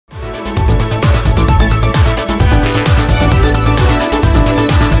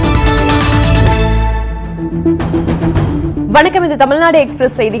வணக்கம். இது தமிழ்நாடு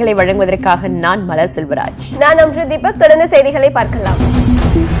எக்ஸ்பிரஸ் செய்திகளை வழங்குவதற்காக நான் மலர் செல்வராஜ். நான் தீபக். தொடர்ந்து செய்திகளை பார்க்கலாம்.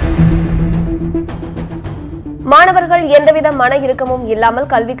 மாணவர்கள் எந்தவித மன இறுக்கமும் இல்லாமல்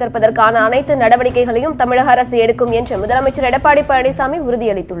கல்வி கற்பதற்கான அனைத்து நடவடிக்கைகளையும் தமிழக அரசு எடுக்கும் என்று முதலமைச்சர் எடப்பாடி பழனிசாமி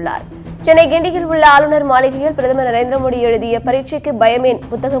உறுதியளித்துள்ளார். சென்னை கிண்டியில் உள்ள ஆளுநர் மாளிகையில் பிரதமர் நரேந்திர மோடி எழுதிய பரீட்சைக்கு பயமேன்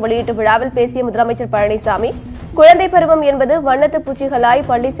புத்தக வெளியீட்டு விழாவில் பேசிய முதலமைச்சர் பழனிசாமி, குழந்தை பருவம் என்பது வண்ணத்து பூச்சிகளாய்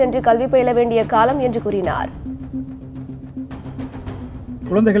பள்ளி சென்று கல்வி பயில வேண்டிய காலம் என்று கூறினார்.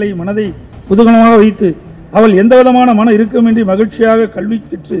 குழந்தைகளை மனதை புதுகணமாக வைத்து அவள் எந்தவிதமான மன இறுக்கமின்றி மகிழ்ச்சியாக கல்வி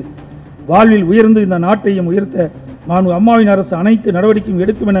பெற்று வாழ்வில் உயர்ந்து இந்த நாட்டையும் உயர்த்த மாண்பு அம்மாவின் அரசு அனைத்து நடவடிக்கையும்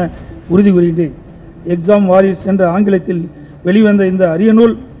எடுக்கும் என உறுதி கூறுகின்றேன். எக்ஸாம் வாரியர்ஸ் என்ற ஆங்கிலத்தில் வெளிவந்த இந்த அரிய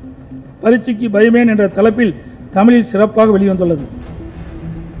நூல் பரீட்சைக்கு பயமேன் என்ற தலைப்பில் தமிழில் சிறப்பாக வெளிவந்துள்ளது.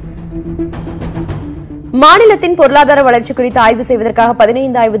 மாநிலத்தின் பொருளாதார வளர்ச்சி குறித்து ஆய்வு செய்வதற்காக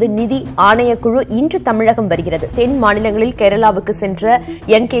 15வது நிதி ஆணையக்குழு இன்று தமிழகம் வருகிறது. தென் மாநிலங்களில் கேரளாவுக்கு சென்ற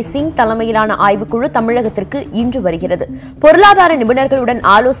NK சிங் தலைமையிலான ஆய்வுக்குழு தமிழகத்திற்கு இன்று வருகிறது. பொருளாதார நிபுணர்களுடன்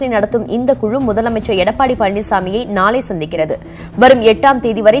ஆலோசனை நடத்தும் இந்த குழு முதலமைச்சர் எடப்பாடி பழனிசாமியை நாளை சந்திக்கிறது. வரும் 8ஆம்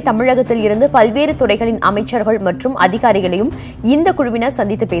தேதி வரை தமிழகத்தில் இருந்து பல்வேறு துறைகளின் அமைச்சர்கள் மற்றும் அதிகாரிகளையும் இந்த குழுவினர்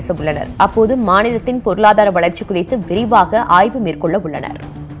சந்தித்து பேச உள்ளனர். அப்போது மாநிலத்தின் பொருளாதார வளர்ச்சி குறித்து விரிவாக ஆய்வு மேற்கொள்ள உள்ளனர்.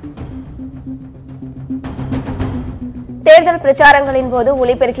 தேர்தல் பிரச்சாரங்களின் போது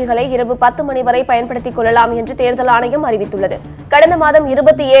ஒலிபெருக்கிகளை இரவு 10 மணி வரை பயன்படுத்திக் கொள்ளலாம் என்று தேர்தல் ஆணையம் அறிவித்துள்ளது. கடந்த மாதம்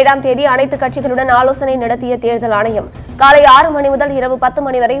 27ஆம் தேதி அனைத்து கட்சிகளுடன் ஆலோசனை நடத்திய தேர்தல் ஆணையம் காலை 6 மணி முதல் இரவு 10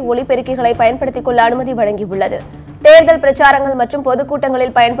 மணி வரை ஒலிபெருக்கிகளை பயன்படுத்திக் கொள்ள அனுமதி வழங்கியுள்ளது. தேர்தல் பிரச்சாரங்கள் மற்றும்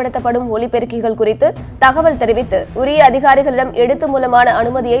பொதுக்கூட்டங்களில் பயன்படுத்தப்படும் ஒலிபெருக்கிகள் குறித்து தகவல் தெரிவித்து உரிய அதிகாரிகளிடம் எழுத்து மூலமான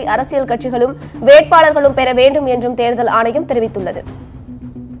அனுமதியை அரசியல் கட்சிகளும் வேட்பாளர்களும் பெற வேண்டும் என்றும் தேர்தல் ஆணையம் தெரிவித்துள்ளது.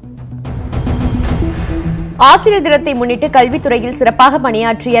 ஆசிரியர் தினத்தை முன்னிட்டு கல்வித்துறையில் சிறப்பாக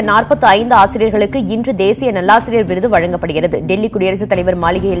பணியாற்றிய 45 ஆசிரியர்களுக்கு இன்று தேசிய நல்லாசிரியர் விருது வழங்கப்படுகிறது. டெல்லி குடியரசுத் தலைவர்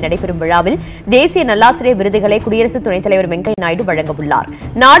மாளிகையில் நடைபெறும் விழாவில் தேசிய நல்லாசிரியர் விருதுகளை குடியரசு துணைத் தலைவர் வெங்கையா நாயுடு வழங்கவுள்ளார்.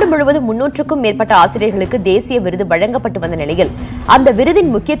 நாடு முழுவதும் 300க்கும் மேற்பட்ட ஆசிரியர்களுக்கு தேசிய விருது வழங்கப்பட்டு வந்த நிலையில் அந்த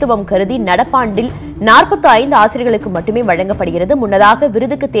விருதின் முக்கியத்துவம் கருதி நடப்பாண்டில் 45 ஆசிரியர்களுக்கு மட்டுமே வழங்கப்படுகிறது. முன்னதாக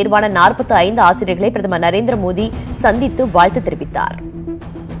விருதுக்கு தேர்வான 45 ஆசிரியர்களை பிரதமர் நரேந்திர மோடி சந்தித்து வாழ்த்து தெரிவித்தார்.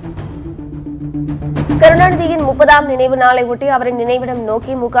 கருணாநிதியின் 30ஆம் நினைவு நாளை ஒட்டி அவரின் நினைவிடம்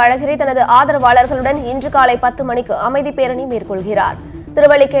நோக்கி மு. அழகிரி தனது ஆதரவாளர்களுடன் இன்று காலை 10 மணிக்கு அமைதி பேரணி மேற்கொள்கிறார்.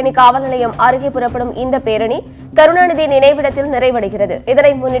 திருவல்லிக்கேணி காவல் நிலையம் அருகே புறப்படும் இந்த பேரணி கருணாநிதி நினைவிடத்தில் நிறைவடைகிறது.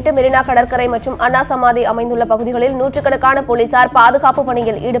 இதனை முன்னிட்டு மெரினா கடற்கரை மற்றும் அண்ணா சமாதி அமைந்துள்ள பகுதிகளில் நூற்றுக்கணக்கான போலீசார் பாதுகாப்பு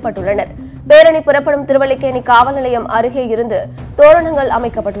பணியில் ஈடுபட்டுள்ளனர். பேரணி புறப்படும் திருவல்லிக்கேணி காவல் நிலையம் அருகே இருந்து தோரணங்கள்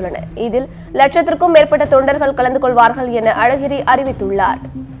அமைக்கப்பட்டுள்ளன. இதில் லட்சத்திற்கும் மேற்பட்ட தொண்டர்கள் கலந்து கொள்வார்கள் என அழகிரி அறிவித்துள்ளார்.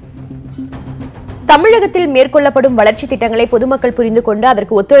 தமிழகத்தில் மேற்கொள்ளப்படும் வளர்ச்சித் திட்டங்களை பொதுமக்கள் புரிந்து கொண்டு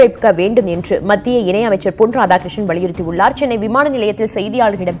அதற்கு ஒத்துழைக்க வேண்டும் என்று மத்திய இணையமைச்சர் பொன் ராதாகிருஷ்ணன் வலியுறுத்தியுள்ளார். சென்னை விமான நிலையத்தில்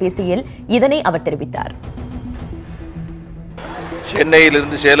செய்தியாளர்களிடம் பேசுகையில் இதனை அவர் தெரிவித்தார்.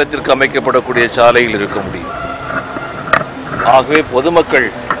 சென்னையிலிருந்து சேலத்திற்கு அமைக்கப்படக்கூடிய சாலையில் இருக்க முடியும். ஆகவே பொதுமக்கள்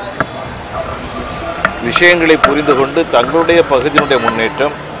விஷயங்களை புரிந்து கொண்டு தங்களுடைய பகுதியினுடைய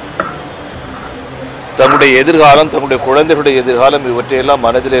முன்னேற்றம், தங்களுடைய எதிர்காலம், தங்களுடைய குழந்தைகளுடைய எதிர்காலம் இவற்றையெல்லாம்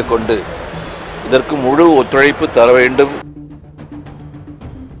மனதிலே கொண்டு இதற்கு முழு ஒத்துழைப்பு தர வேண்டும்.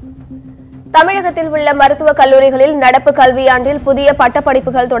 தமிழகத்தில் உள்ள மருத்துவக் கல்லூரிகளில் நடப்பு கல்வியாண்டில் புதிய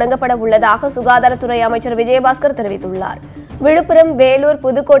பட்டப்படிப்புகள் தொடங்கப்பட உள்ளதாக சுகாதாரத்துறை அமைச்சர் விஜயபாஸ்கர் தெரிவித்துள்ளார். விழுப்புரம், வேலூர்,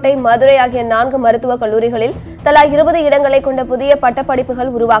 புதுக்கோட்டை, மதுரை ஆகிய 4 மருத்துவக் கல்லூரிகளில் தலா 20 இடங்களை கொண்ட புதிய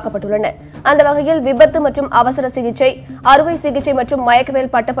பட்டப்படிப்புகள் உருவாக்கப்பட்டுள்ளன. அந்த வகையில் விபத்து மற்றும் அவசர சிகிச்சை, அறுவை சிகிச்சை மற்றும்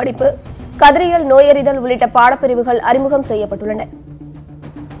மயக்கவியல் பட்டப்படிப்பு, கதிரியல், நோயறிதல் உள்ளிட்ட பாடப்பிரிவுகள் அறிமுகம் செய்யப்பட்டுள்ளன.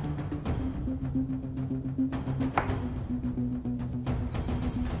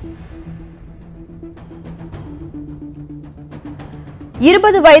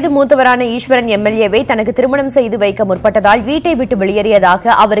 இருபது வயது மூத்தவரான ஈஸ்வரன் MLA-வை தனக்கு திருமணம் செய்து வைக்க முற்பட்டதால் வீட்டை விட்டு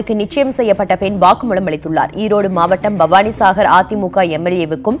வெளியேறியதாக அவருக்கு நிச்சயம் செய்யப்பட்ட பெண் வாக்குமூலம் அளித்துள்ளார். ஈரோடு மாவட்டம் பவானிசாகர் அதிமுக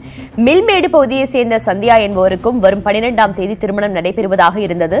MLA-வுக்கும் மில்மேடு பகுதியைச் சேர்ந்த சந்தியா என்பவருக்கும் வரும் 12ஆம் தேதி திருமணம் நடைபெறுவதாக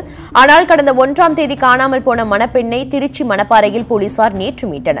இருந்தது. ஆனால் கடந்த 1ஆம் தேதி காணாமல் போன மணப்பெண்ணை திருச்சி மணப்பாறையில் போலீசார் நேற்று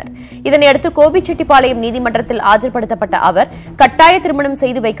மீட்டனர். இதனையடுத்து கோபிச்செட்டிப்பாளையம் நீதிமன்றத்தில் ஆஜர்படுத்தப்பட்ட அவர் கட்டாய திருமணம்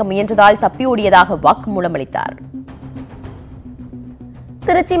செய்து வைக்க முயன்றதால் தப்பியோடியதாக வாக்குமூலம் அளித்தார்.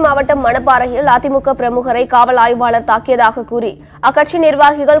 திருச்சி மாவட்டம் மணப்பாறையில் அதிமுக பிரமுகரை காவல் ஆய்வாளர் தாக்கியதாக கூறி அக்கட்சி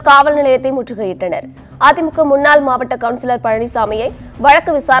நிர்வாகிகள் காவல் நிலையத்தை முற்றுகையிட்டனர். அதிமுக முன்னாள் மாவட்ட கவுன்சிலர் பழனிசாமியை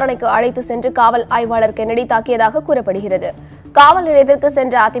வழக்கு விசாரணைக்கு அழைத்து சென்று காவல் ஆய்வாளர் கென்னடி தாக்கியதாக கூறப்படுகிறது. காவல் நிலையத்திற்கு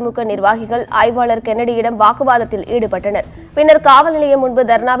சென்ற அதிமுக நிர்வாகிகள் ஆய்வாளர் கென்னடியிடம் வாக்குவாதத்தில் ஈடுபட்டனர். பின்னர் காவல் நிலையம் முன்பு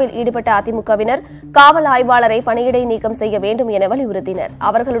தர்ணாவில் ஈடுபட்ட அதிமுகவினர் காவல் ஆய்வாளரை பணியிடை நீக்கம் செய்ய வேண்டும் என வலியுறுத்தினர்.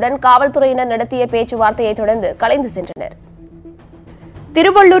 அவர்களுடன் காவல்துறையினர் நடத்திய பேச்சுவார்த்தையை தொடர்ந்து கலைந்து சென்றனர்.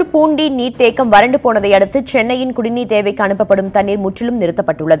 திருவள்ளூர் பூண்டி நீர்த்தேக்கம் வறண்டு போனதை அடுத்து சென்னையின் குடிநீர் தேவைக்கு அனுப்பப்படும் தண்ணீர் முற்றிலும்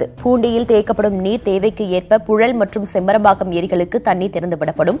நிறுத்தப்பட்டுள்ளது. பூண்டியில் தேக்கப்படும் நீர் தேவைக்கு ஏற்ப புழல் மற்றும் செம்பரம்பாக்கம் ஏரிகளுக்கு தண்ணீர்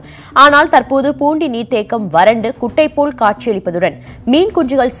திறந்துவிடப்படும். ஆனால் தற்போது பூண்டி நீர்த்தேக்கம் வறண்டு குட்டை போல் காட்சியளிப்பதுடன் மீன்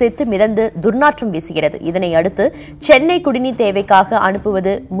குஞ்சுகள் செத்து மிதந்து துர்நாற்றம் வீசுகிறது. இதனை அடுத்து சென்னை குடிநீர் தேவைக்காக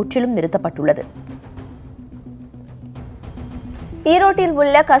அனுப்புவது முற்றிலும் நிறுத்தப்பட்டுள்ளது. ஈரோட்டில்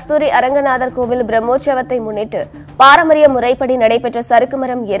உள்ள கஸ்தூரி அரங்கநாதர் கோவில் பிரம்மோற்சவத்தை முன்னிட்டு பாரம்பரிய முறைப்படி நடைபெற்ற சறுக்கு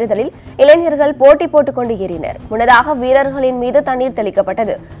மரம் ஏறுதலில் இளைஞர்கள் போட்டி போட்டுக் கொண்டு ஏறினர். முன்னதாக வீரர்களின் மீது தண்ணீர்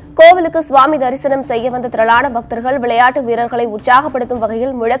தெளிக்கப்பட்டது. கோவிலுக்கு சுவாமி தரிசனம் செய்ய வந்த திரளான பக்தர்கள் விளையாட்டு வீரர்களை உற்சாகப்படுத்தும்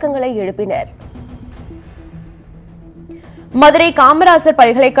வகையில் முழக்கங்களை எழுப்பினர். மதுரை காமராசர்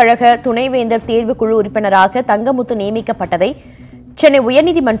பல்கலைக்கழக துணைவேந்தர் தேர்வுக்குழு உறுப்பினராக தங்கமுத்து நியமிக்கப்பட்டதை சென்னை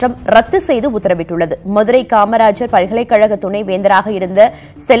உயர்நீதிமன்றம் ரத்து செய்து உத்தரவிட்டுள்ளது. மதுரை காமராஜர் பல்கலைக்கழக துணைவேந்தராக இருந்த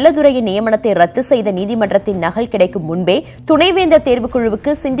செல்லதுரையின் நியமனத்தை ரத்து செய்த நீதிமன்றத்தின் நகல் கிடைக்கும் முன்பே துணைவேந்தர்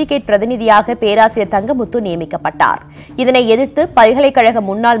தேர்வுக்குழுவுக்கு சிண்டிகேட் பிரதிநிதியாக பேராசிரியர் தங்கமுத்து நியமிக்கப்பட்டார். இதனை எதிர்த்து பல்கலைக்கழக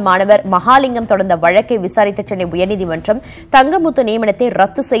முன்னாள் மாணவர் மகாலிங்கம் தொடர்ந்த வழக்கை விசாரித்த சென்னை உயர்நீதிமன்றம் தங்கமுத்து நியமனத்தை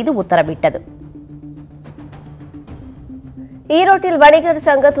ரத்து செய்து உத்தரவிட்டது. ஈரோட்டில் வணிகர்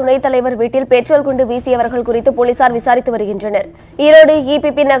சங்க துணைத் தலைவர் வீட்டில் பெட்ரோல் குண்டு வீசியவர்கள் குறித்து போலீசார் விசாரித்து வருகின்றனர். ஈரோடு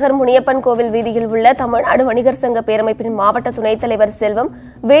இபிபி நகர் முனியப்பன் கோவில் வீதியில் உள்ள தமிழ்நாடு வணிகர் சங்க பேரமைப்பின் மாவட்ட துணைத் தலைவர் செல்வம்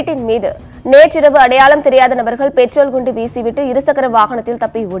வீட்டின் மீது நேற்றிரவு அடையாளம் தெரியாத நபர்கள் பெட்ரோல் குண்டு வீசிவிட்டு இருசக்கர வாகனத்தில்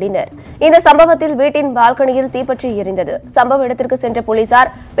தப்பி ஓடினர். இந்த சம்பவத்தில் வீட்டின் பால்கனியில் தீப்பற்றி எரிந்தது. சம்பவ இடத்திற்கு சென்ற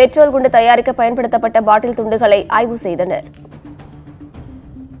போலீசார் பெட்ரோல் குண்டு தயாரிக்க பயன்படுத்தப்பட்ட பாட்டில் துண்டுகளை ஆய்வு செய்தனர்.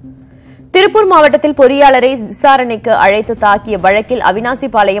 திருப்பூர் மாவட்டத்தில் பொறியாளரை விசாரணைக்கு அழைத்து தாக்கிய வழக்கில்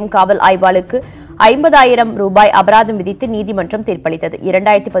அவினாசிபாளையம் காவல் ஆய்வாளருக்கு 50,000 ரூபாய் அபராதம் விதித்து நீதிமன்றம் தீர்ப்பளித்தது.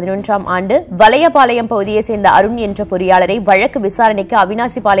 2011ஆம் ஆண்டு வலையபாளையம் பகுதியைச் சேர்ந்த அருண் என்ற பொறியாளரை வழக்கு விசாரணைக்கு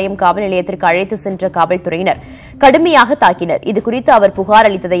அவினாசிபாளையம் காவல் நிலையத்திற்கு அழைத்து சென்ற காவல்துறையினர் கடுமையாக தாக்கினர். இதுகுறித்து அவர் புகார்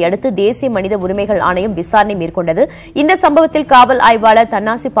அளித்ததை அடுத்து தேசிய மனித உரிமைகள் ஆணையம் விசாரணை மேற்கொண்டது. இந்த சம்பவத்தில் காவல் ஆய்வாளர்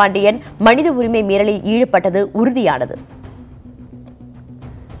தன்னாசி பாண்டியன் மனித உரிமை மீறலில் ஈடுபட்டது உறுதியானது.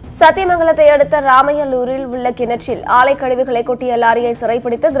 சத்தியமங்கலத்தை அடுத்த ராமையல்லூரில் உள்ள கிணற்றில் ஆலை கழிவுகளை கொட்டிய லாரியை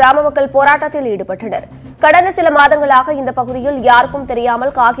சிறைப்பிடித்து கிராம மக்கள் போராட்டத்தில் ஈடுபட்டனர். கடந்த சில மாதங்களாக இந்த பகுதியில் யாருக்கும்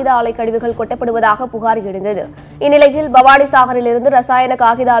தெரியாமல் காகித ஆலை கழிவுகள் கொட்டப்படுவதாக புகார் எழுந்தது. இந்நிலையில் பவானி சாகரிலிருந்து ரசாயன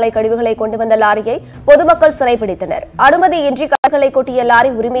காகித ஆலை கழிவுகளை கொண்டு வந்த லாரியை பொதுமக்கள் சிறைப்பிடித்தனர். அனுமதியின்றி கழிவுகளை கொட்டிய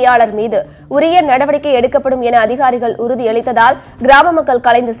லாரி உரிமையாளர் மீது உரிய நடவடிக்கை எடுக்கப்படும் என அதிகாரிகள் உறுதியளித்ததால் கிராம மக்கள்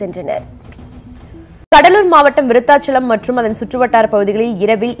கலைந்து சென்றனர். கடலூர் மாவட்டம் விருத்தாச்சலம் மற்றும் அதன் சுற்றுவட்டார பகுதிகளில்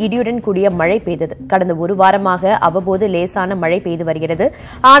இரவில் இடியுடன் கூடிய மழை பெய்தது. கடந்த ஒரு வாரமாக அவ்வப்போது லேசான மழை பெய்து வருகிறது.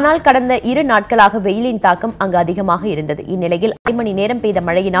 ஆனால் கடந்த 2 நாட்களாக வெயிலின் தாக்கம் அங்கு அதிகமாக இருந்தது. இந்நிலையில் 1 மணி நேரம் பெய்த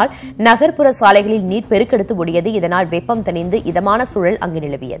மழையினால் நகர்ப்புற சாலைகளில் நீர் பெருக்கெடுத்து ஓடியது. இதனால் வெப்பம் தணிந்து இதமான சூழல் அங்கு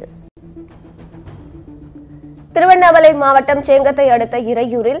நிலவியது. திருவண்ணாமலை மாவட்டம் சேங்கத்தை அடுத்த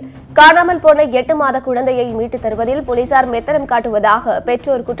இறையூரில் காணாமல் போன 8 மாத குழந்தையை மீட்டுத் தருவதில் போலீசார் மெத்தனம் காட்டுவதாக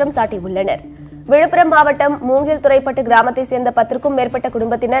பெற்றோர் குற்றம் சாட்டியுள்ளனர். விழுப்புரம் மாவட்டம் மூங்கில் துறைப்பட்டு கிராமத்தைச் சேர்ந்த 10க்கும் மேற்பட்ட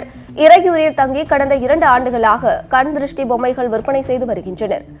குடும்பத்தினர் இறையூரில் தங்கி கடந்த 2 ஆண்டுகளாக கண் திருஷ்டி பொம்மைகள் விற்பனை செய்து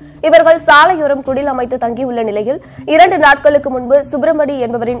வருகின்றனர். இவர்கள் சாலையோரம் குடில் அமைத்து தங்கியுள்ள நிலையில் 2 நாட்களுக்கு முன்பு சுப்பிரமணி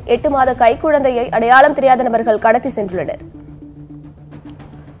என்பவரின் 8 மாத கைக்குழந்தையை அடையாளம் தெரியாத நபர்கள் கடத்தி சென்றுள்ளனர்.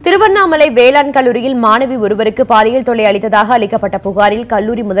 திருவண்ணாமலை வேளாண் கல்லூரியில் மாணவி ஒருவருக்கு பாலியல் தொல்லை அளித்ததாக அளிக்கப்பட்ட புகாரில்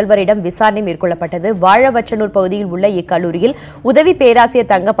கல்லூரி முதல்வரிடம் விசாரணை மேற்கொள்ளப்பட்டது. வாழவச்சனூர் பகுதியில் உள்ள இக்கல்லூரியில் உதவி பேராசிரியர்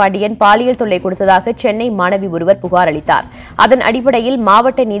தங்கபாண்டியன் பாலியல் தொல்லை கொடுத்ததாக சென்னை மாணவி ஒருவர் புகார் அளித்தார். அதன் அடிப்படையில்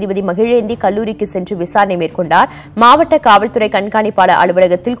மாவட்ட நீதிபதி மகிழேந்தி கல்லூரிக்கு சென்று விசாரணை மேற்கொண்டார். மாவட்ட காவல்துறை கண்காணிப்பாளர்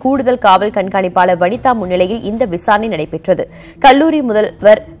அலுவலகத்தில் கூடுதல் காவல் கண்காணிப்பாளர் வனிதா முன்னிலையில் இந்த விசாரணை நடைபெற்றது. கல்லூரி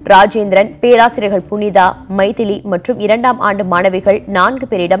முதல்வர் ராஜேந்திரன், பேராசிரியர்கள் புனிதா, மைதிலி மற்றும் 2ஆம் ஆண்டு மாணவிகள்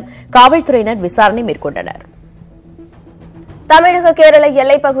 4 பேரிடம் காவல்துறையினர் விசாரணை மேற்கொண்டனர். தமிழக கேரள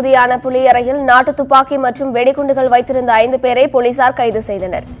எல்லைப் பகுதியான புளியரையில் நாட்டு துப்பாக்கி மற்றும் வெடிகுண்டுகள் வைத்திருந்த 5 பேரை போலீசார் கைது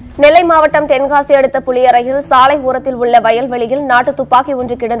செய்தனர். நெல்லை மாவட்டம் தென்காசி அடுத்த புளியரையில் சாலை ஓரத்தில் உள்ள வயல்வெளியில் நாட்டு துப்பாக்கி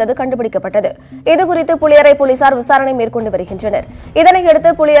ஒன்று கிடந்தது கண்டுபிடிக்கப்பட்டது. இதுகுறித்து புளியரை போலீசார் விசாரணை மேற்கொண்டு வருகின்றனர்.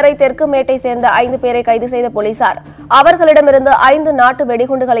 இதனையடுத்து புளியரை தெற்கு மேட்டை சேர்ந்த 5 பேரை கைது செய்த போலீசார் அவர்களிடமிருந்து 5 நாட்டு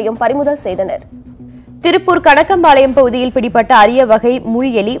வெடிகுண்டுகளையும் பறிமுதல் செய்தனர். திருப்பூர் கணக்கம்பாளையம் பகுதியில் பிடிப்பட்ட அரிய வகை முள்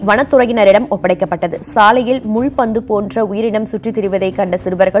எலி வனத்துறையினரிடம் ஒப்படைக்கப்பட்டது. சாலையில் முள்பந்து போன்ற உயிரினம் சுற்றித் திரிவதை கண்ட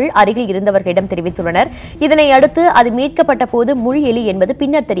சிறுவர்கள் அருகில் இருந்தவர்களிடம் தெரிவித்துள்ளனர். இதனை அடுத்து அது மீட்கப்பட்ட போது முள் எலி என்பது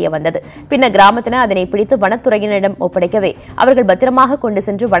பின்னர் தெரியவந்தது. பின்னர் கிராமத்தினர் அதனை பிடித்து வனத்துறையினரிடம் ஒப்படைக்கவே அவர்கள் பத்திரமாக கொண்டு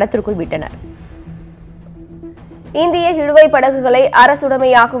சென்று வனத்திற்குள் விட்டனர். இந்திய இழுவை படகுகளை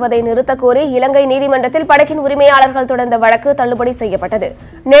அரசுடைமையாக்குவதை நிறுத்தக் கோரி இலங்கை நீதிமன்றத்தில் படகின் உரிமையாளர்கள் தொடர்ந்த வழக்கு தள்ளுபடி செய்யப்பட்டது.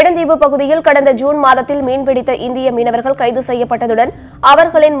 நெடுந்தீவு பகுதியில் கடந்த ஜூன் மாதத்தில் மீன்பிடித்த இந்திய மீனவர்கள் கைது செய்யப்பட்டதுடன்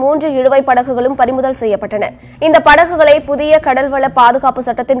அவர்களின் 3 இழுவை படகுகளும் பறிமுதல் செய்யப்பட்டன. இந்த படகுகளை புதிய கடல்வள பாதுகாப்பு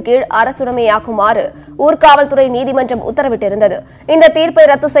சட்டத்தின் கீழ் அரசுடைமையாக்குமாறு ஊர்காவல்துறை நீதிமன்றம் உத்தரவிட்டிருந்தது. இந்த தீர்ப்பை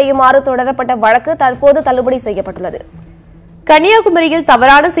ரத்து செய்யுமாறு தொடரப்பட்ட வழக்கு தற்போது தள்ளுபடி செய்யப்பட்டுள்ளது. கன்னியாகுமரியில்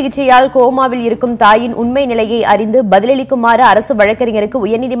தவறான சிகிச்சையால் கோமாவில் இருக்கும் தாயின் உண்மை நிலையை அறிந்து பதிலளிக்குமாறு அரசு வழக்கறிஞருக்கு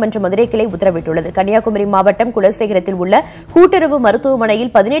உயர்நீதிமன்ற மதுரை கிளை உத்தரவிட்டுள்ளது. கன்னியாகுமரி மாவட்டம் குலசேகரத்தில் உள்ள கூட்டுறவு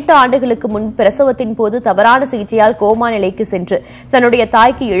மருத்துவமனையில் 18 ஆண்டுகளுக்கு முன் பிரசவத்தின் போது தவறான சிகிச்சையால் கோமா நிலைக்கு சென்று தன்னுடைய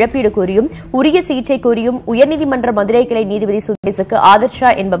தாய்க்கு இழப்பீடு கோரியும் உரிய சிகிச்சை கோரியும் உயர்நீதிமன்ற மதுரை கிளை நீதிபதி சுதேசுக்கு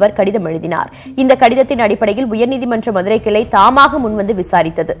ஆதர்ஷா என்பவர் கடிதம் எழுதினார். இந்த கடிதத்தின் அடிப்படையில் உயர்நீதிமன்ற மதுரை கிளை தாமாக முன்வந்து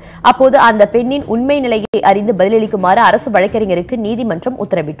விசாரித்தது. அப்போது அந்த பெண்ணின் உண்மை நிலையை அறிந்து பதிலளிக்குமாறு அரசு வழக்கறிஞருக்கு நீதிமன்றம்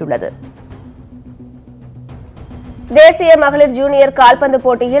உத்தரவிட்டுள்ளது. தேசிய மகளிர் ஜூனியர் கால்பந்து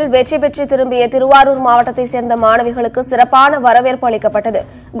போட்டியில் வெற்றி பெற்று திரும்பிய திருவாரூர் மாவட்டத்தைச் சேர்ந்த மாணவிகளுக்கு சிறப்பான வரவேற்பு அளிக்கப்பட்டது.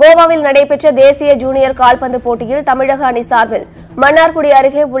 கோவாவில் நடைபெற்ற தேசிய ஜூனியர் கால்பந்து போட்டியில் தமிழக அணி சார்பில் மன்னார்குடி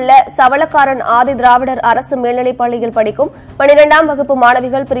அருகே உள்ள சவளக்காரன் ஆதி திராவிடர் அரசு மேல்நிலைப் பள்ளியில் படிக்கும் 12ஆம் வகுப்பு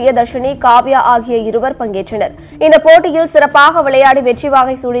மாணவிகள் பிரியதர்ஷினி, காவ்யா ஆகிய இருவர் பங்கேற்றனர். இந்த போட்டியில் சிறப்பாக விளையாடி வெற்றி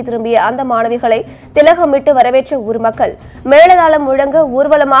வாகை சூடி திரும்பிய அந்த மாணவிகளை திலகமிட்டு வரவேற்ற ஊர் மக்கள் மேளதாளம் முழங்க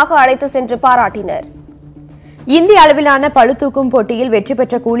ஊர்வலமாக அழைத்து சென்று பாராட்டினர். இந்திய அளவிலான பளுதூக்கும் போட்டியில் வெற்றி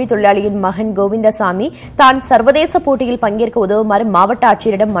பெற்ற கூலி தொழிலாளியின் மகன் கோவிந்தசாமி தான் சர்வதேச போட்டியில் பங்கேற்க உதவுமாறு மாவட்ட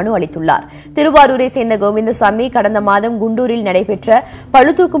ஆட்சியரிடம் மனு அளித்துள்ளார். திருவாரூரை சேர்ந்த கோவிந்தசாமி கடந்த மாதம் குண்டூரில் நடைபெற்ற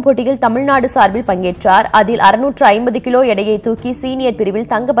பளுதூக்கும் போட்டியில் தமிழ்நாடு சார்பில் பங்கேற்றார். அதில் 650 கிலோ எடையை தூக்கி சீனியர்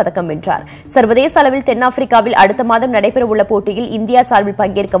பிரிவில் தங்கப்பதக்கம் வென்றார். சர்வதேச அளவில் தென்னாப்பிரிக்காவில் அடுத்த மாதம் நடைபெறவுள்ள போட்டியில் இந்தியா சார்பில்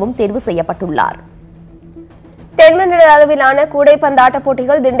பங்கேற்கவும் தேர்வு செய்யப்பட்டுள்ளார். தென்மண்டல அளவிலான கூடைப்பந்தாட்ட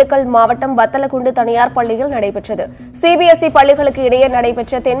போட்டிகள் திண்டுக்கல் மாவட்டம் வத்தலக்குண்டு தனியார் பள்ளியில் நடைபெற்றது. சிபிஎஸ்இ பள்ளிகளுக்கு இடையே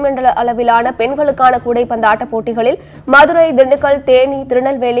நடைபெற்ற தென்மண்டல அளவிலான பெண்களுக்கான கூடைப்பந்தாட்ட போட்டிகளில் மதுரை, திண்டுக்கல், தேனி,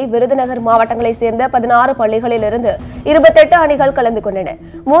 திருநெல்வேலி, விருதுநகர் மாவட்டங்களைச் சேர்ந்த 16 பள்ளிகளிலிருந்து 28 அணிகள் கலந்து கொண்டன.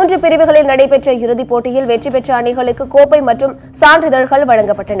 3 பிரிவுகளில் நடைபெற்ற இறுதிப் போட்டியில் வெற்றி பெற்ற அணிகளுக்கு கோப்பை மற்றும் சான்றிதழ்கள்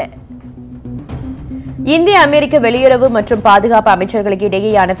வழங்கப்பட்டன. இந்திய அமெரிக்க வெளியுறவு மற்றும் பாதுகாப்பு அமைச்சர்களுக்கு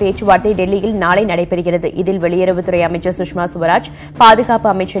இடையேயான பேச்சுவார்த்தை டெல்லியில் நாளை நடைபெறுகிறது. இதில் வெளியுறவுத்துறை அமைச்சர் சுஷ்மா சுவராஜ், பாதுகாப்பு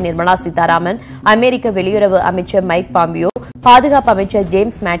அமைச்சர் நிர்மலா சீதாராமன், அமெரிக்க வெளியுறவு அமைச்சர் மைக் பாம்பியோ, பாதுகாப்பு அமைச்சர்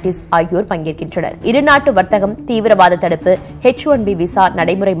ஜேம்ஸ் மேட்டிஸ் ஆகியோர் பங்கேற்கின்றனர். இருநாட்டு வர்த்தகம், தீவிரவாத தடுப்பு, H1B விசா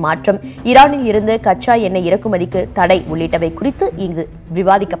நடைமுறை மாற்றம், ஈரானில் இருந்து கச்சா எண்ணெய் இறக்குமதிக்கு தடை உள்ளிட்டவை குறித்து இங்கு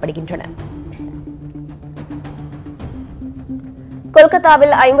விவாதிக்கப்படுகின்றன.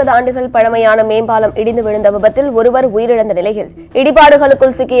 கொல்கத்தாவில் 50 ஆண்டுகள் பழமையான மேம்பாலம் இடிந்து விழுந்த விபத்தில் ஒருவர் உயிரிழந்த நிலையில்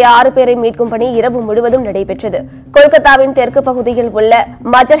இடிபாடுகளுக்குள் சிக்கிய 6 பேரை மீட்கும் பணி இரவு முழுவதும் நடைபெற்றது. கொல்கத்தாவின் தெற்கு பகுதியில் உள்ள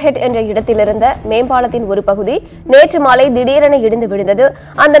மஜர்ஹெட் என்ற இடத்திலிருந்த மேம்பாலத்தின் ஒரு பகுதி நேற்று மாலை திடீரென இடிந்து விழுந்தது.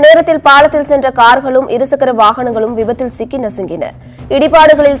 அந்த நேரத்தில் பாலத்தில் சென்ற கார்களும் இருசக்கர வாகனங்களும் விபத்தில் சிக்கி நசுங்கின.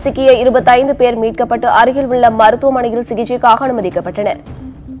 இடிபாடுகளில் சிக்கிய 25 பேர் மீட்கப்பட்டு அருகில் உள்ள மருத்துவமனையில் சிகிச்சைக்காக அனுமதிக்கப்பட்டனர்.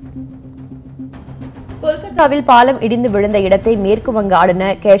 கொல்கத்தாவில் பாலம் இடிந்து விழுந்த இடத்தை மேற்கு வங்க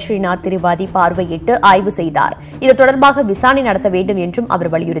ஆளுநர் கேஷ்ரிநாத் திரிபாதி பார்வையிட்டு ஆய்வு செய்தார். இது தொடர்பாக விசாரணை நடத்த வேண்டும் என்றும்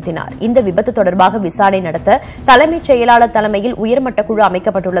அவர் வலியுறுத்தினார். இந்த விபத்து தொடர்பாக விசாரணை நடத்த தலைமைச் செயலாளர் தலைமையில் உயர்மட்ட குழு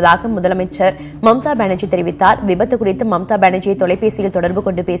அமைக்கப்பட்டுள்ளதாக முதலமைச்சர் மம்தா பானர்ஜி தெரிவித்தார். விபத்து குறித்து மம்தா பானர்ஜியை தொலைபேசியில் தொடர்பு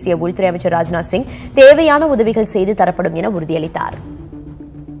கொண்டு பேசிய உள்துறை அமைச்சர் ராஜ்நாத் சிங் தேவையான உதவிகள் செய்து தரப்படும் என உறுதியளித்தார்.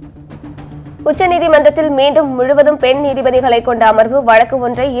 உச்சநீதிமன்றத்தில் மீண்டும் முழுவதும் பெண் நீதிபதிகளை கொண்ட அமர்வு வழக்கு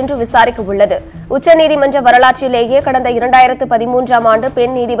ஒன்றை இன்று விசாரிக்க உள்ளது. உச்சநீதிமன்ற வரலாற்றிலேயே கடந்த 2013ஆம் ஆண்டு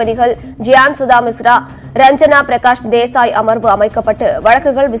பெண் நீதிபதிகள் ஜியான் சுதா மிஸ்ரா, ரஞ்சனா பிரகாஷ் தேசாய் அமர்வு அமைக்கப்பட்டு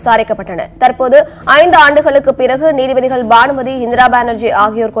வழக்குகள் விசாரிக்கப்பட்டன. தற்போது 5 ஆண்டுகளுக்கு பிறகு நீதிபதிகள் பானுமதி, இந்திரா பானர்ஜி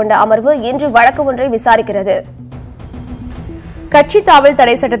ஆகியோர் கொண்ட அமர்வு இன்று வழக்கு ஒன்றை விசாரிக்கிறது. கட்சி தாவல்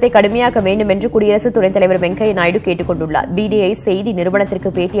தடை சட்டத்தை கடுமையாக்க வேண்டும் என்று குடியரசு துணைத் தலைவர் வெங்கையா நாயுடு கேட்டுக் கொண்டுள்ளார். பிடிஐ செய்தி நிறுவனத்திற்கு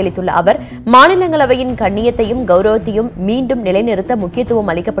பேட்டியளித்துள்ள அவர் மாநிலங்களவையின் கண்ணியத்தையும் கௌரவத்தையும் மீண்டும் நிலைநிறுத்த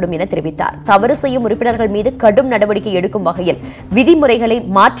முக்கியத்துவம் அளிக்கப்படும் என தெரிவித்தார். தவறு செய்யும் உறுப்பினர்கள் மீது கடும் நடவடிக்கை எடுக்கும் வகையில் விதிமுறைகளை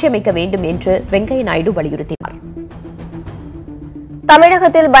மாற்றியமைக்க வேண்டும் என்று வெங்கையா நாயுடு வலியுறுத்தினார்.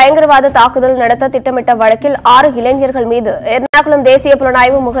 தமிழகத்தில் பயங்கரவாத தாக்குதல் நடத்த திட்டமிட்ட வழக்கில் 6 இளைஞர்கள் மீது எர்ணாகுளம் தேசிய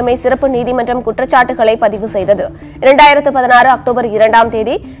புலனாய்வு முகமை சிறப்பு நீதிமன்றம் குற்றச்சாட்டுகளை பதிவு செய்தது. 2016 அக்டோபர் 2ஆம்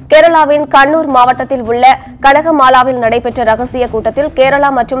தேதி கேரளாவின் கண்ணூர் மாவட்டத்தில் உள்ள கனகமாலாவில் நடைபெற்ற ரகசிய கூட்டத்தில்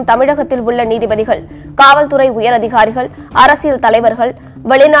கேரளா மற்றும் தமிழகத்தில் உள்ள நீதிபதிகள், காவல்துறை உயர் அதிகாரிகள், அரசியல் தலைவர்கள்,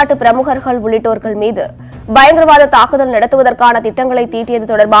 வெளிநாட்டு பிரமுகர்கள் உள்ளிட்டோர்கள் மீது பயங்கரவாத தாக்குதல் நடத்துவதற்கான திட்டங்களை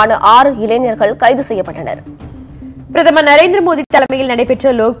தீட்டியது தொடர்பான 6 இளைஞர்கள் கைது செய்யப்பட்டனர். பிரதமர் நரேந்திர மோடி தலைமையில்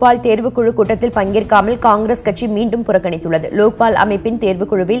நடைபெற்ற லோக்பால் தேர்வுக்குழு கூட்டத்தில் பங்கேற்காமல் காங்கிரஸ் கட்சி மீண்டும் புறக்கணித்துள்ளது. லோக்பால் அமைப்பின்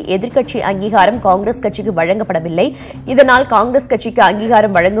தேர்வுக்குழுவில் எதிர்க்கட்சி அங்கீகாரம் காங்கிரஸ் கட்சிக்கு வழங்கப்படவில்லை. இதனால் காங்கிரஸ் கட்சிக்கு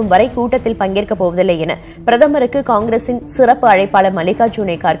அங்கீகாரம் வழங்கும் வரை கூட்டத்தில் பங்கேற்கப் போவதில்லை என பிரதமருக்கு காங்கிரசின் சிறப்பு அழைப்பாளர்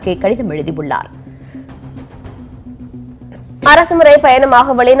மல்லிகார்ஜுன கார்கே கடிதம் எழுதியுள்ளார். அரசுமுறை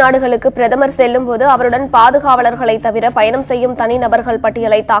பயணமாக வெளிநாடுகளுக்கு பிரதமர் செல்லும்போது அவருடன் பாதுகாவலர்களை தவிர பயணம் செய்யும் தனிநபர்கள்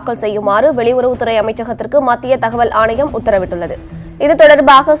பட்டியலை தாக்கல் செய்யுமாறு வெளியுறவுத்துறை அமைச்சகத்திற்கு மத்திய தகவல் ஆணையம் உத்தரவிட்டுள்ளது. இது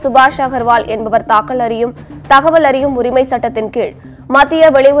தொடர்பாக சுபாஷ் அகர்வால் என்பவர் தகவல் அறியும் உரிமை சட்டத்தின் கீழ் மத்திய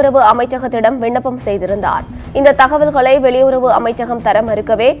வெளியுறவு அமைச்சகத்திடம் விண்ணப்பம் செய்திருந்தார். இந்த தகவல்களை வெளியுறவு அமைச்சகம் தர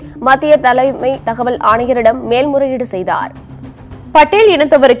மறுக்கவே மத்திய தலைமை தகவல் ஆணையரிடம் மேல்முறையீடு செய்தார். பட்டேல்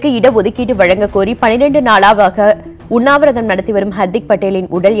இனத்தவருக்கு இடஒதுக்கீடு வழங்கக் கோரி 12 நாளாக உண்ணாவிரதம் நடத்தி வரும் ஹர்திக் பட்டேலின்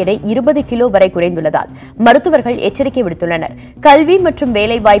உடல் எடை 20 கிலோ வரை குறைந்துள்ளதால் மருத்துவர்கள் எச்சரிக்கை விடுத்துள்ளனர். கல்வி மற்றும்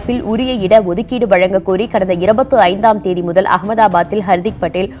வேலைவாய்ப்பில் உரிய இட ஒதுக்கீடு வழங்கக் கோரி கடந்த 25ஆம் தேதி முதல் அகமதாபாத்தில் ஹர்திக்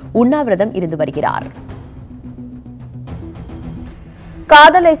பட்டேல் உண்ணாவிரதம் இருந்து வருகிறார்.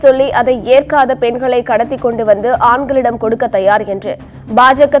 காதலை சொல்லி அதை ஏற்காத பெண்களை கடத்தி கொண்டு வந்து ஆண்களிடம் கொடுக்க தயார் என்று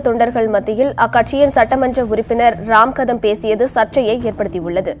பாஜக தொண்டர்கள் மத்தியில் அக்கட்சியின் சட்டமன்ற உறுப்பினர் ராம்கதம் பேசியது சர்ச்சையை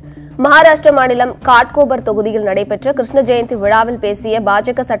ஏற்படுத்தியுள்ளது. மகாராஷ்டிர மாநிலம் காட்கோபர் தொகுதியில் நடைபெற்ற கிருஷ்ண ஜெயந்தி விழாவில் பேசிய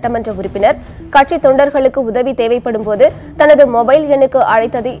பாஜக சட்டமன்ற உறுப்பினர் கட்சி தொண்டர்களுக்கு உதவி தேவைப்படும் போது தனது மொபைல் எண்ணுக்கு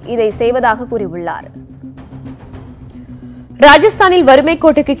அழைத்தது இதை செய்வதாக கூறியுள்ளார். ராஜஸ்தானில் வறுமை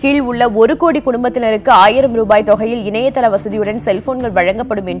கோட்டுக்கு கீழ் உள்ள 1 கோடி குடும்பத்தினருக்கு 1000 ரூபாய் தொகையில் இணையதள வசதியுடன் செல்போன்கள்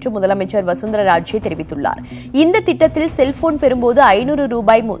வழங்கப்படும் என்று முதலமைச்சர் வசுந்தரா ராஜே தெரிவித்துள்ளார். இந்த திட்டத்தில் செல்போன் பெறும்போது 500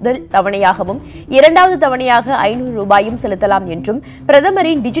 ரூபாய் முதல் தவணையாகவும் 2வது தவணையாக 500 ரூபாயும் செலுத்தலாம் என்றும்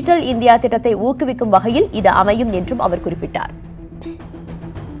பிரதமரின் டிஜிட்டல் இந்தியா திட்டத்தை ஊக்குவிக்கும் வகையில் இது அமையும் என்றும் அவர் குறிப்பிட்டார்.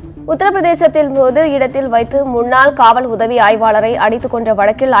 உத்தரப்பிரதேசத்தில் பொது இடத்தில் வைத்து முன்னாள் காவல் உதவி ஆய்வாளரை அடித்துக் கொன்ற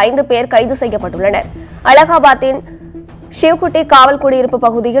வழக்கில் 5 பேர் கைது செய்யப்பட்டுள்ளனர். அலகாபாத்தின் ஷிவ்குட்டி காவல் குடியிருப்பு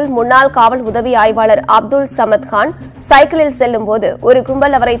பகுதியில் முன்னாள் காவல் உதவி ஆய்வாளர் அப்துல் சமத் கான் சைக்கிளில் செல்லும்போது ஒரு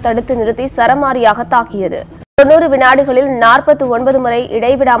கும்பல் அவரை தடுத்து நிறுத்தி சரமாரியாக தாக்கியது. 90 வினாடிகளில் 49 முறை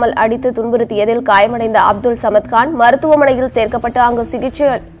இடைவிடாமல் அடித்து துன்புறுத்தியதில் காயமடைந்த அப்துல் சமத் கான் மருத்துவமனையில் சேர்க்கப்பட்டு அங்கு சிகிச்சை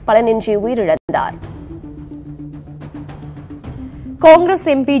பலனின்றி உயிரிழந்தார். காங்கிரஸ்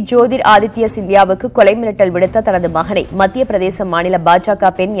எம்பி ஜோதிர் ஆதித்ய சிந்தியாவுக்கு கொலை மிரட்டல் விடுத்த தனது மகனை மத்திய பிரதேச மாநில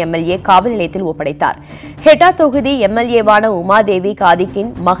பாஜக பெண் எம்எல்ஏ காவல் நிலையத்தில் ஒப்படைத்தார். ஹெட்டா தொகுதி எம்எல்ஏவான உமாதேவி காதிக்கின்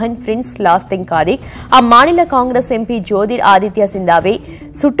மகன் பிரின்ஸ் லாஸ்திங் காதிக் அம்மாநில காங்கிரஸ் எம்பி ஜோதிர் ஆதித்ய சிந்தாவை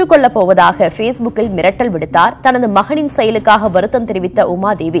சுட்டுக் கொல்லப் போவதாக பேஸ்புக்கில் மிரட்டல் விடுத்தார். தனது மகனின் செயலுக்காக வருத்தம் தெரிவித்த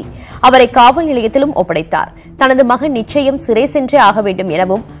உமாதேவி அவரை காவல் நிலையத்திலும் ஒப்படைத்தார். தனது மகன் நிச்சயம் சிறை சென்றே ஆக வேண்டும்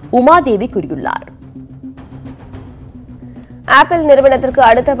எனவும் உமாதேவி கூறியுள்ளார். ஆப்பிள் நிறுவனத்திற்கு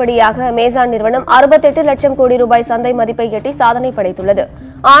அடுத்தபடியாக அமேசான் நிறுவனம் 68 லட்சம் கோடி ரூபாய் சந்தை மதிப்பை எட்டி சாதனை படைத்துள்ளது.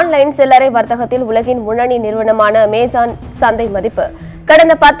 ஆன்லைன் சில்லறை வர்த்தகத்தில் உலகின் முன்னணி நிறுவனமான அமேசான் சந்தை மதிப்பு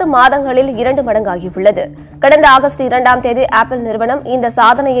கடந்த 10 மாதங்களில் 2 மடங்காகியுள்ளது. கடந்த ஆகஸ்ட் 2ஆம் தேதி ஆப்பிள் நிறுவனம் இந்த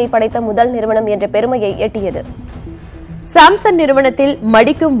சாதனையை படைத்த முதல் நிறுவனம் என்ற பெருமையை எட்டியது. சாம்சங் நிறுவனத்தில்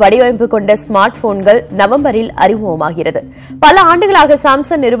மடிக்கும் வடிவமைப்பு கொண்ட ஸ்மார்ட் போன்கள் நவம்பரில் அறிமுகமாகிறது. பல ஆண்டுகளாக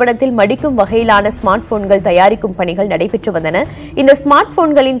சாம்சங் நிறுவனத்தில் மடிக்கும் வகையிலான ஸ்மார்ட் போன்கள் தயாரிக்கும் பணிகள் நடைபெற்று வந்தன. இந்த ஸ்மார்ட்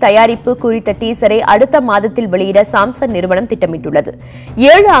போன்களின் தயாரிப்பு குறித்த டீசரை அடுத்த மாதத்தில் வெளியிட சாம்சங் நிறுவனம் திட்டமிட்டுள்ளது.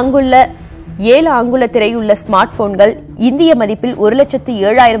 7 அங்குல திரையுள்ள ஸ்மார்ட் போன்கள் இந்திய மதிப்பில்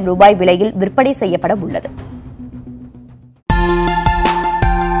 1,07,000 ரூபாய் விலையில் விற்பனை செய்யப்பட உள்ளது.